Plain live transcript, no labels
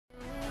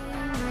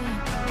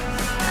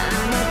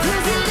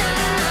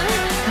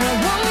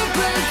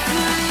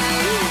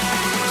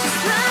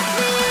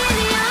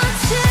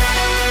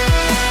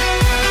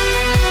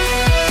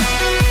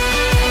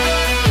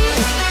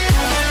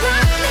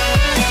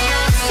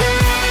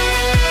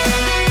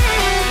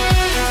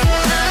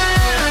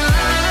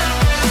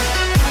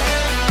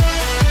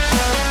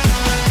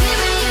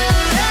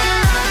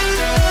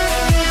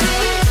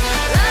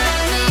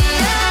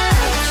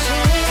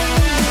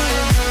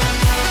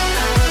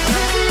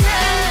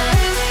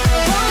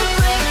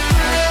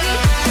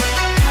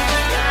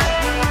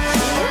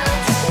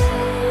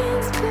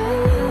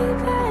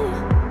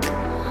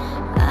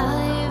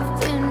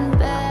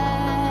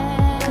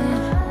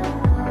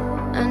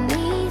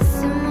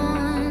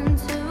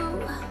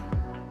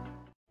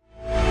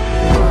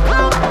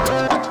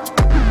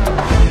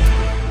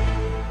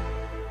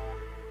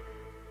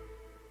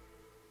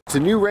It's a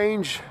new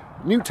range,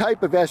 new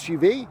type of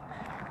SUV,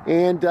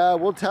 and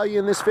we'll tell you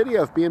in this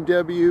video if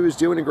BMW is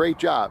doing a great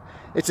job.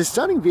 It's a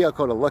stunning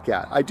vehicle to look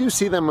at. I do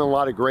see them in a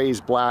lot of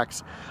grays,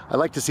 blacks. I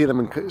like to see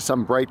them in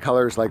some bright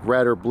colors like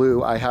red or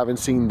blue. I haven't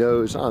seen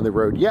those on the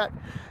road yet,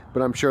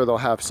 but I'm sure they'll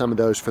have some of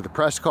those for the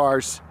press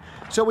cars.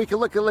 So we can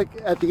look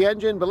at the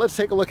engine, but let's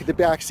take a look at the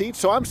back seat.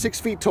 So I'm 6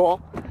 feet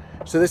tall,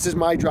 so this is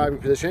my driving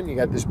position. You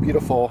got this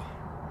beautiful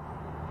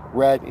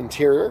red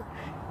interior.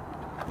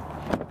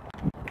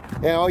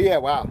 And oh yeah,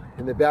 wow,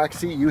 in the back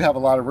seat you have a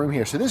lot of room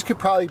here. So this could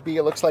probably be,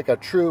 it looks like a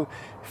true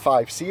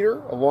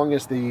 5-seater, as long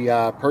as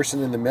the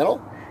person in the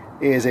middle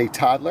is a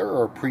toddler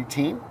or a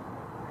preteen.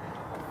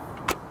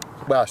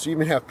 Wow, so you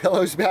even have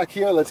pillows back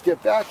here. Let's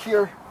get back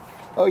here.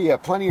 Oh yeah,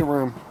 plenty of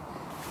room.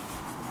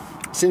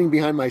 Sitting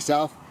behind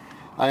myself,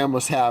 I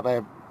have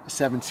a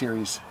 7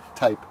 Series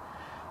type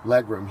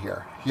legroom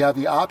here. You have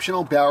the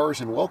optional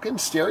Bowers &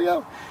 Wilkins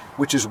stereo,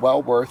 which is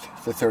well worth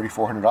the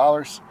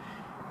 $3,400.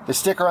 The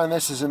sticker on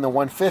this is in the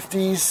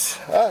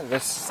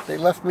 150s. They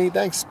left me,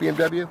 thanks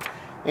BMW.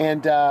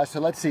 And so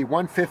let's see,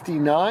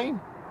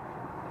 $159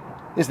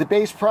 is the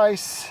base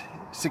price.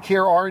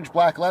 Secure orange,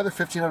 black leather,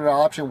 $1,500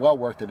 option, well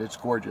worth it. It's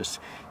gorgeous.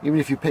 Even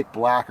if you pick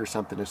black or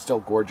something, it's still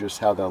gorgeous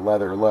how the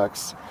leather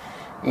looks.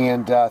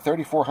 And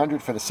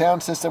 $3,400 for the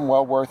sound system,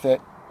 well worth it.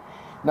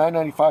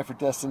 $995 for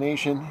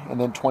destination,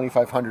 and then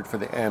 $2,500 for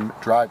the M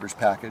driver's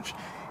package.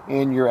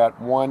 And you're at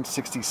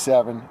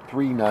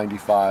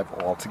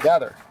 $167,395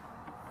 altogether.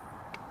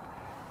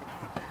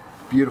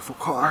 Beautiful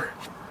car.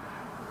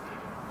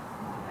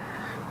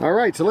 All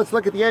right, so let's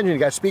look at the engine. You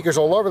got speakers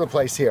all over the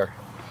place here.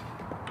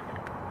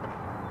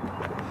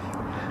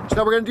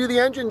 So we're going to do the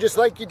engine just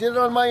like you did it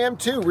on my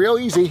M2. Real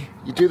easy.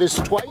 You do this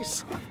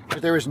twice,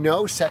 but there is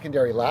no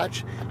secondary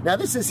latch. Now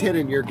this is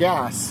hidden, your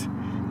gas.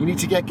 You need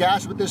to get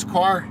gas with this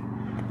car.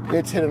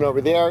 It's hidden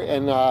over there,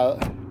 and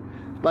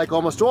like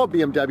almost all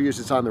BMWs,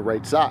 it's on the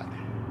right side.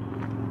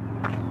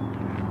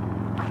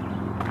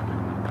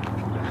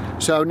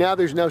 So now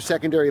there's no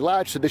secondary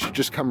latch, so this should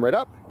just come right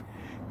up.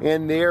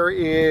 And there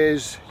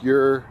is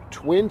your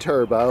twin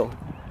turbo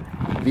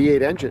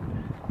V8 engine,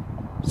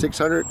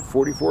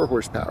 644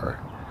 horsepower.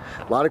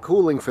 A lot of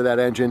cooling for that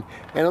engine,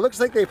 and it looks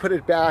like they put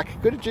it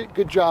back.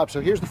 Good job.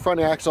 So here's the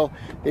front axle.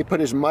 They put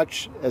as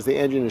much as the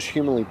engine as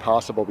humanly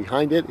possible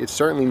behind it. It's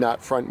certainly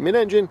not front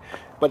mid-engine,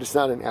 but it's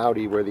not an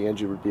Audi where the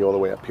engine would be all the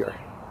way up here.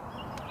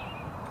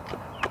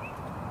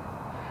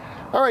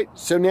 All right,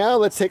 so now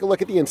let's take a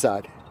look at the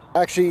inside.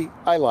 Actually,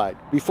 I lied.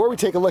 Before we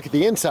take a look at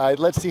the inside,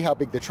 let's see how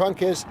big the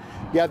trunk is.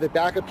 You have the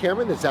backup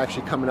camera that's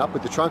actually coming up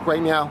with the trunk right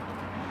now.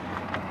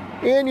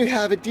 And you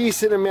have a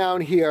decent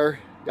amount here.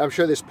 I'm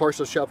sure this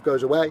parcel shelf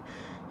goes away.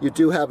 You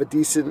do have a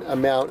decent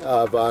amount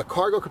of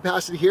cargo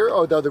capacity here,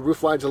 although the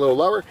roof line's a little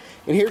lower.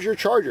 And here's your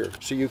charger,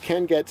 so you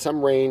can get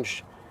some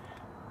range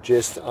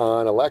just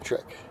on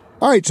electric.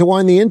 All right, so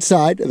on the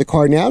inside of the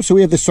car now, so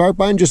we have the start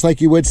button just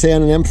like you would say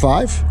on an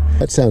M5.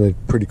 That sounded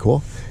pretty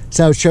cool.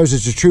 So it shows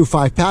it's a true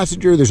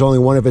 5-passenger. There's only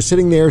one of us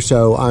sitting there,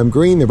 so I'm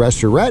green, the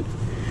rest are red.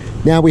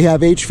 Now we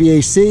have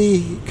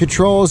HVAC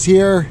controls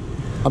here.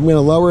 I'm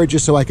gonna lower it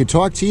just so I could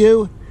talk to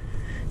you.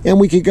 And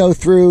we could go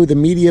through the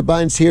media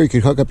buttons here. You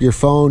could hook up your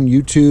phone,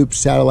 YouTube,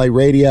 satellite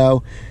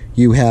radio.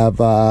 You have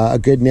a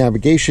good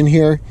navigation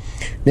here.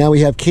 Now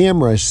we have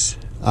cameras.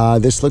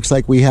 This looks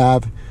like we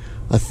have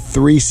a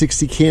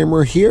 360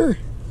 camera here.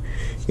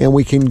 And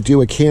we can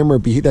do a camera,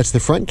 that's the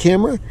front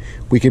camera.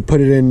 We can put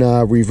it in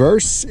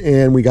reverse,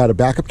 and we got a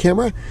backup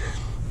camera.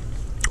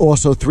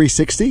 Also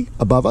 360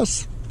 above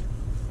us.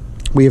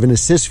 We have an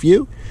assist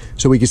view,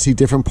 so we can see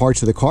different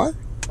parts of the car.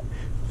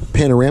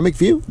 Panoramic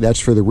view, that's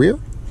for the rear.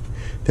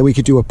 Then we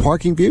could do a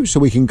parking view, so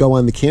we can go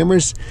on the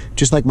cameras,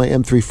 just like my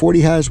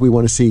M340 has. We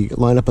want to see,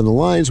 line up on the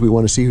lines. We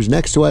want to see who's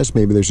next to us.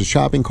 Maybe there's a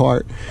shopping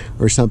cart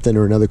or something,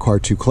 or another car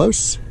too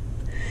close.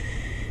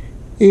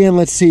 And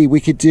let's see,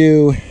 we can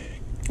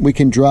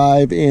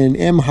drive in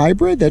M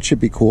hybrid. That should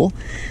be cool.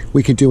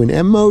 We could do an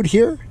M mode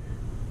here,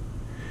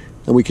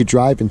 and we could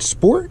drive in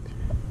sport.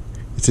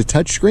 It's a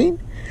touchscreen.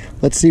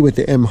 Let's see with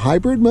the M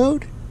hybrid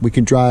mode. We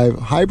can drive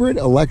hybrid,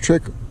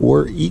 electric,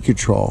 or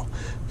e-control.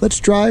 Let's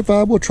drive,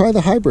 we'll try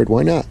the hybrid,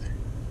 why not?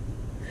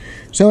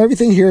 So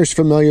everything here is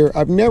familiar.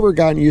 I've never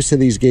gotten used to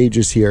these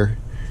gauges here.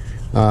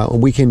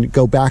 We can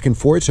go back and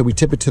forth, so we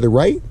tip it to the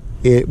right.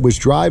 It was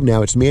drive,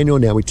 now it's manual,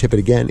 now we tip it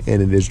again,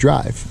 and it is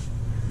drive.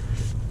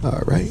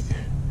 All right.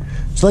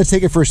 So let's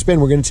take it for a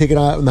spin. We're gonna take it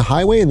out on the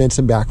highway and then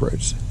some back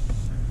roads.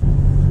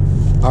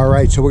 All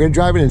right, so we're gonna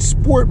drive it in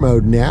sport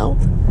mode now.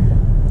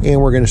 And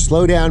we're gonna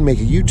slow down, make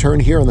a U-turn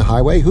here on the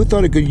highway. Who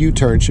thought a good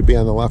U-turn should be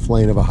on the left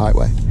lane of a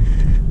highway?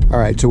 All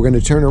right, so we're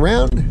gonna turn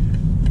around.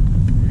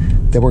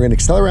 Then we're gonna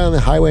accelerate on the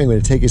highway. I'm gonna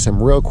take you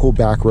some real cool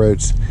back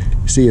roads.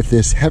 See if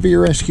this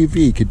heavier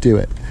SUV could do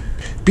it.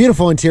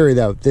 Beautiful interior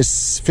though.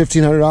 This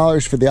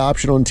 $1,500 for the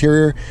optional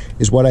interior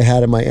is what I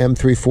had in my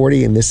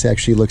M340, and this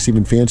actually looks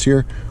even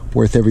fancier,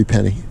 worth every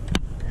penny.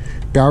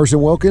 Bowers &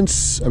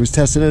 Wilkins, I was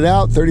testing it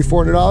out,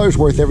 $3,400,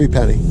 worth every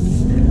penny.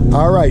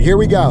 All right, here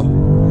we go.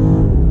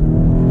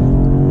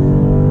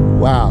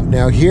 Wow,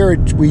 Now here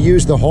we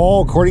use the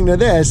whole, according to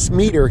this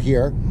meter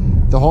here,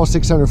 the whole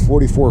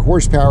 644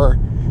 horsepower,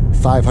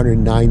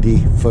 590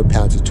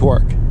 foot-pounds of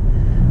torque.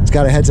 It's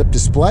got a heads-up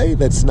display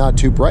that's not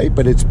too bright,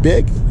 but it's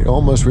big. It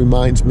almost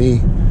reminds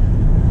me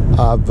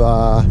of,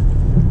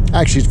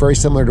 actually it's very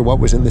similar to what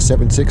was in the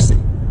 760.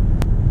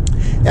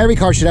 Every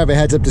car should have a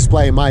heads-up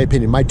display, in my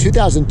opinion. My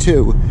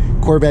 2002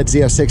 Corvette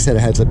Z06 had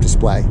a heads-up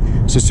display.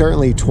 So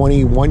certainly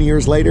 21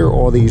 years later,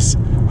 all these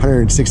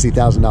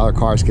 $160,000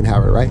 cars can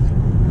have it, right?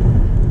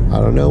 I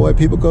don't know why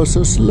people go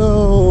so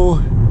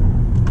slow.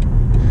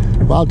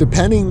 Well,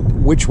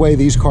 depending which way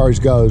these cars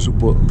goes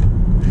will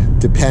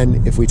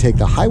depend if we take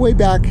the highway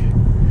back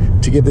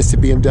to give this to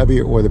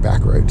BMW or the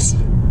back roads.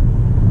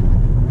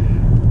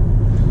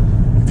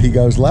 If he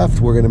goes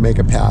left, we're going to make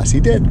a pass. He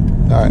did.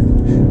 All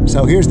right.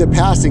 So here's the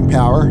passing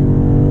power.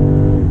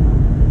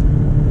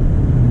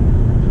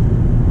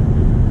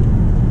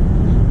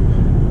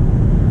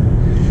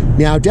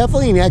 Now,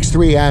 definitely an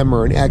X3M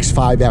or an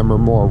X5M are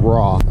more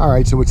raw. All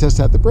right, so we'll test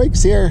out the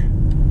brakes here.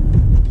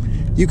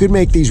 You could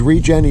make these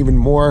regen even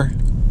more.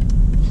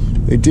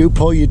 They do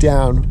pull you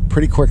down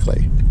pretty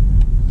quickly.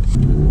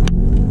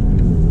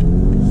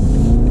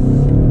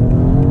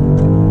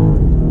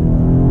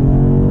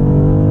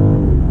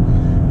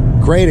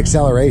 Great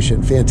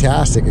acceleration,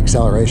 fantastic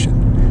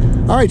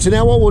acceleration. All right, so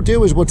now what we'll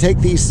do is we'll take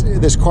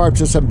this car up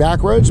to some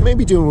back roads,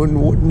 maybe do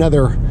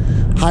another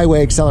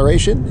highway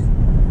acceleration,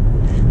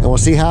 and we'll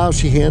see how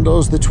she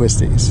handles the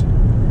twisties.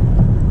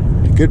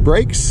 Good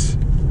brakes,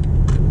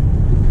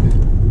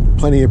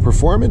 plenty of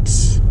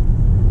performance.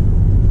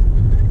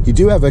 You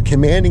do have a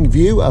commanding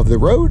view of the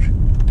road.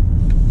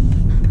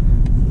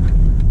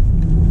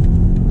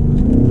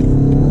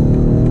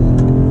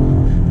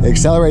 It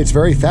accelerates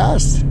very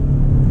fast.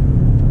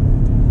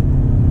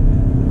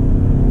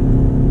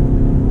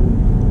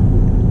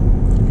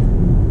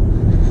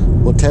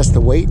 We'll test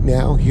the weight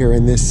now here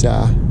in this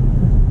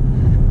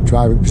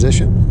driving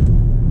position.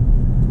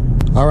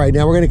 All right,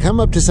 now we're going to come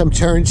up to some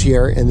turns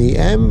here, and the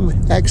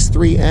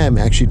X3M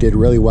actually did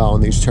really well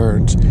in these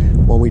turns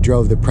when we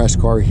drove the press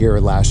car here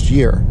last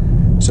year.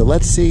 So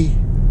let's see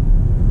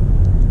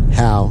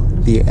how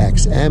the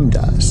XM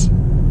does.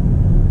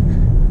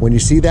 When you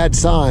see that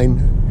sign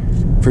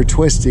for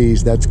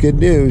twisties, that's good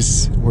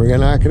news. We're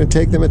not going to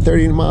take them at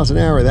 30 miles an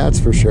hour, that's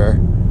for sure.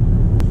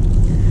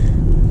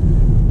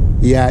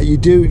 Yeah, you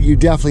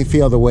definitely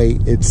feel the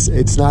weight.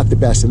 It's not the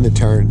best in the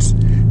turns,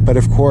 but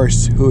of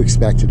course, who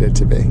expected it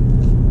to be?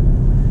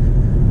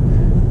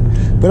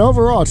 But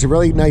overall, it's a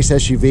really nice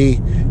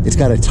SUV. It's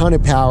got a ton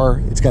of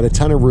power. It's got a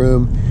ton of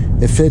room.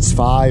 It fits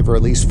 5 or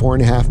at least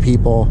 4.5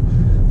 people.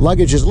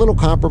 Luggage is a little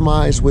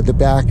compromised with the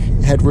back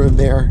headroom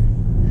there,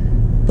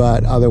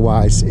 but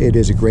otherwise it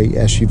is a great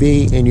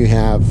SUV, and you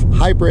have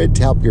hybrid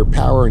to help your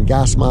power and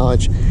gas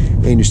mileage,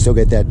 and you still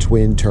get that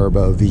twin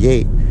turbo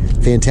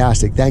V8.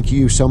 Fantastic. Thank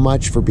you so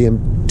much to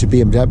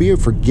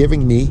BMW for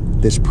giving me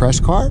this press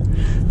car.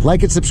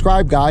 Like and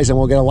subscribe, guys, and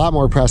we'll get a lot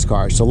more press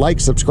cars. So like,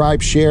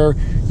 subscribe, share.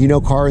 You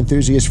know, car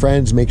enthusiast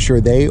friends, make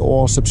sure they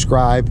all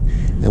subscribe,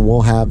 and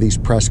we'll have these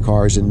press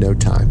cars in no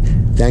time.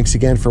 Thanks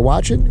again for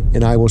watching,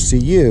 and I will see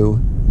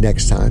you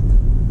next time.